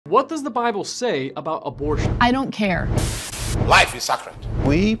What does the Bible say about abortion? I don't care. Life is sacred.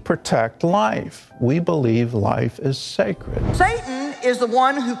 We protect life. We believe life is sacred. Satan is the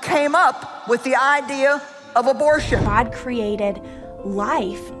one who came up with the idea of abortion. God created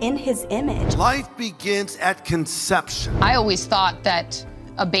life in his image. Life begins at conception. I always thought that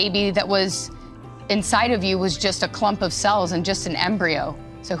a baby that was inside of you was just a clump of cells and just an embryo.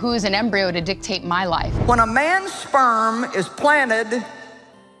 So who is an embryo to dictate my life? When a man's sperm is planted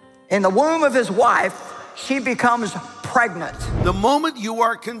in the womb of his wife, she becomes pregnant. The moment you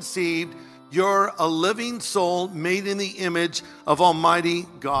are conceived, you're a living soul made in the image of Almighty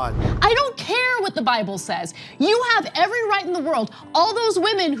God. I don't care what the Bible says. You have every right in the world. All those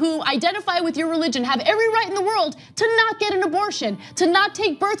women who identify with your religion have every right in the world to not get an abortion, to not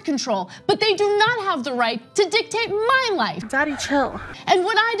take birth control, but they do not have the right to dictate my life. Daddy, chill. And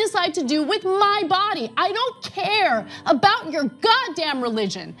what I decide to do with my body, I don't care about your goddamn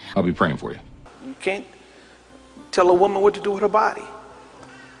religion. I'll be praying for you. You can't tell a woman what to do with her body.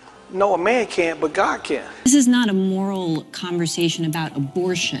 No, a man can't, but God can. This is not a moral conversation about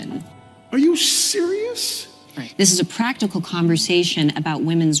abortion. Are you serious? Right. This is a practical conversation about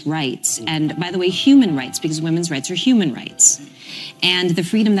women's rights. And by the way, human rights, because women's rights are human rights. And the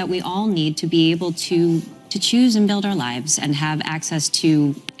freedom that we all need to be able to choose and build our lives and have access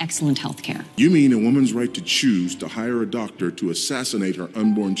to excellent health care. You mean a woman's right to choose to hire a doctor to assassinate her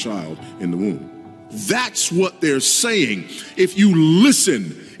unborn child in the womb? That's what they're saying. If you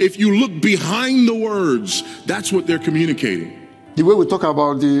listen, if you look behind the words, that's what they're communicating. The way we talk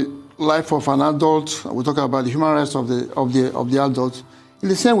about the life of an adult, we talk about the human rights of the adult. In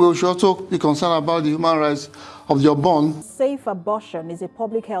the same way, we should also be concerned about the human rights of the unborn. Safe abortion is a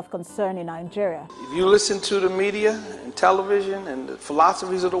public health concern in Nigeria. If you listen to the media and television and the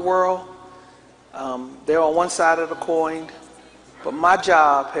philosophies of the world, they're on one side of the coin. But my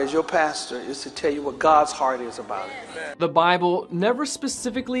job as your pastor is to tell you what God's heart is about it. The Bible never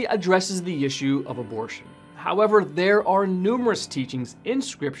specifically addresses the issue of abortion. However, there are numerous teachings in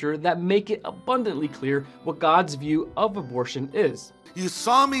Scripture that make it abundantly clear what God's view of abortion is. You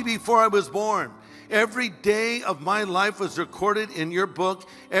saw me before I was born. Every day of my life was recorded in your book.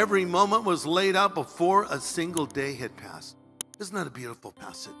 Every moment was laid out before a single day had passed. Isn't that a beautiful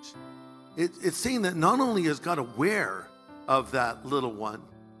passage? It's saying that not only is God aware of that little one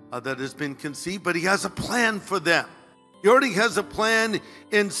that has been conceived, but he has a plan for them. He already has a plan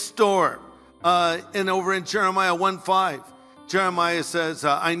in store. And over in Jeremiah 1:5, Jeremiah says,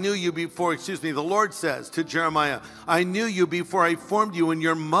 the Lord says to Jeremiah, I knew you before I formed you in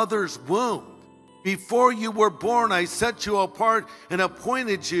your mother's womb. Before you were born, I set you apart and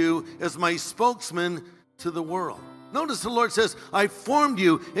appointed you as my spokesman to the world. Notice the Lord says, I formed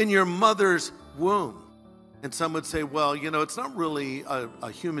you in your mother's womb. And some would say, well, it's not really a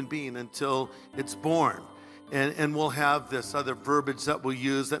human being until it's born. And we'll have this other verbiage that we'll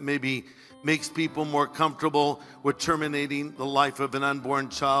use that maybe makes people more comfortable with terminating the life of an unborn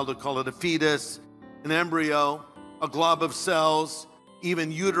child. We'll call it a fetus, an embryo, a glob of cells,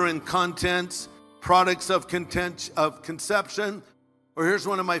 even uterine contents, products of conception. Or here's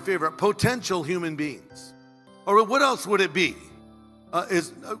one of my favorite, potential human beings. Or what else would it be?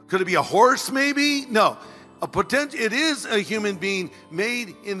 Could it be a horse maybe? No. It is a human being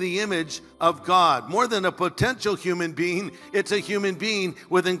made in the image of God. More than a potential human being, it's a human being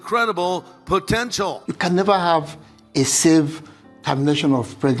with incredible potential. You can never have a safe termination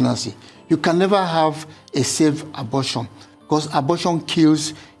of pregnancy. You can never have a safe abortion because abortion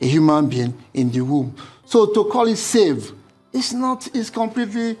kills a human being in the womb. So to call it safe, it's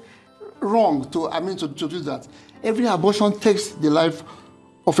completely wrong to do that. Every abortion takes the life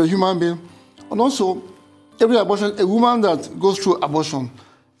of a human being. And also, every abortion, a woman that goes through abortion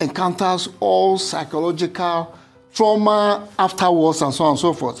encounters all psychological trauma afterwards and so on and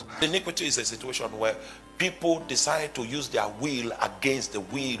so forth. Iniquity is a situation where people decide to use their will against the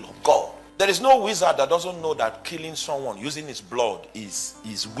will of God. There is no wizard that doesn't know that killing someone using his blood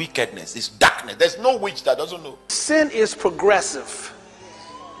is wickedness, is darkness. There's no witch that doesn't know. Sin is progressive.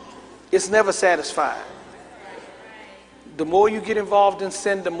 It's never satisfied. The more you get involved in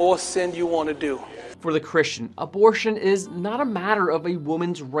sin, the more sin you want to do. For the Christian, abortion is not a matter of a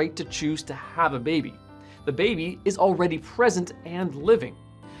woman's right to choose to have a baby. The baby is already present and living.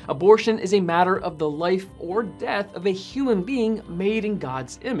 Abortion is a matter of the life or death of a human being made in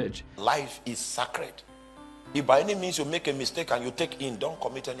God's image. Life is sacred. If by any means you make a mistake and you take in, don't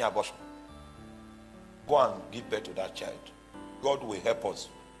commit any abortion. Go and give birth to that child. God will help us.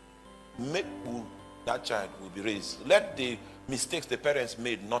 That child will be raised. Let the mistakes the parents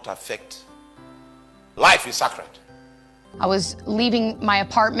made not affect. Life is sacred. I was leaving my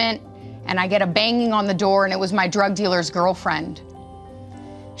apartment and I get a banging on the door, and it was my drug dealer's girlfriend.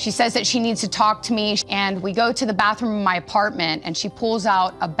 She says that she needs to talk to me, and we go to the bathroom of my apartment, and she pulls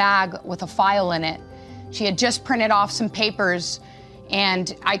out a bag with a file in it. She had just printed off some papers,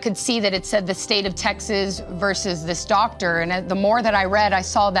 and I could see that it said the state of Texas versus this doctor. And the more that I read, I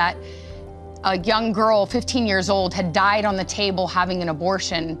saw that a young girl, 15 years old, had died on the table having an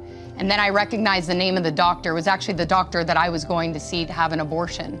abortion. And then I recognized the name of the doctor. It was actually the doctor that I was going to see to have an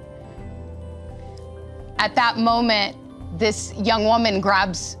abortion. At that moment, this young woman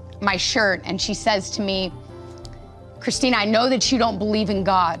grabs my shirt and she says to me, "Christina, I know that you don't believe in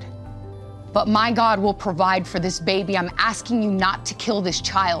God, but my God will provide for this baby. I'm asking you not to kill this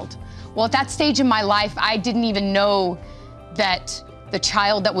child." Well, at that stage in my life, I didn't even know that the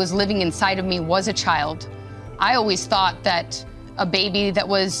child that was living inside of me was a child. I always thought that a baby that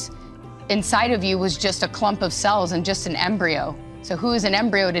was inside of you was just a clump of cells and just an embryo. So who is an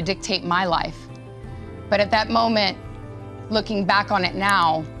embryo to dictate my life? But at that moment, looking back on it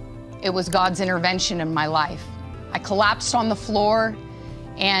now, it was God's intervention in my life. I collapsed on the floor,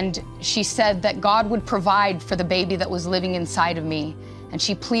 and she said that God would provide for the baby that was living inside of me, and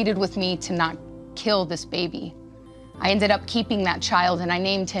she pleaded with me to not kill this baby. I ended up keeping that child, and I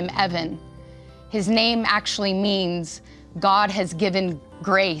named him Evan. His name actually means God has given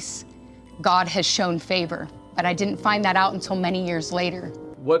grace, God has shown favor, but I didn't find that out until many years later.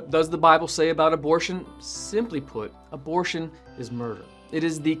 What does the Bible say about abortion? Simply put, abortion is murder. It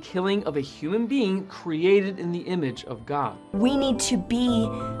is the killing of a human being created in the image of God. We need to be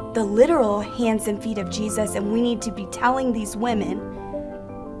the literal hands and feet of Jesus, and we need to be telling these women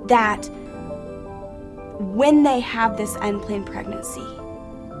that when they have this unplanned pregnancy,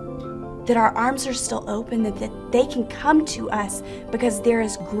 that our arms are still open, that they can come to us because there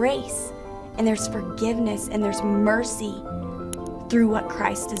is grace and there's forgiveness and there's mercy through what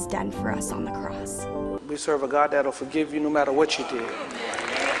Christ has done for us on the cross. We serve a God that'll forgive you no matter what you did.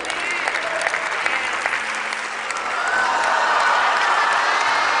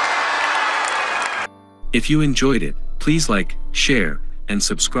 If you enjoyed it, please like, share, and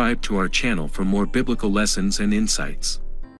subscribe to our channel for more biblical lessons and insights.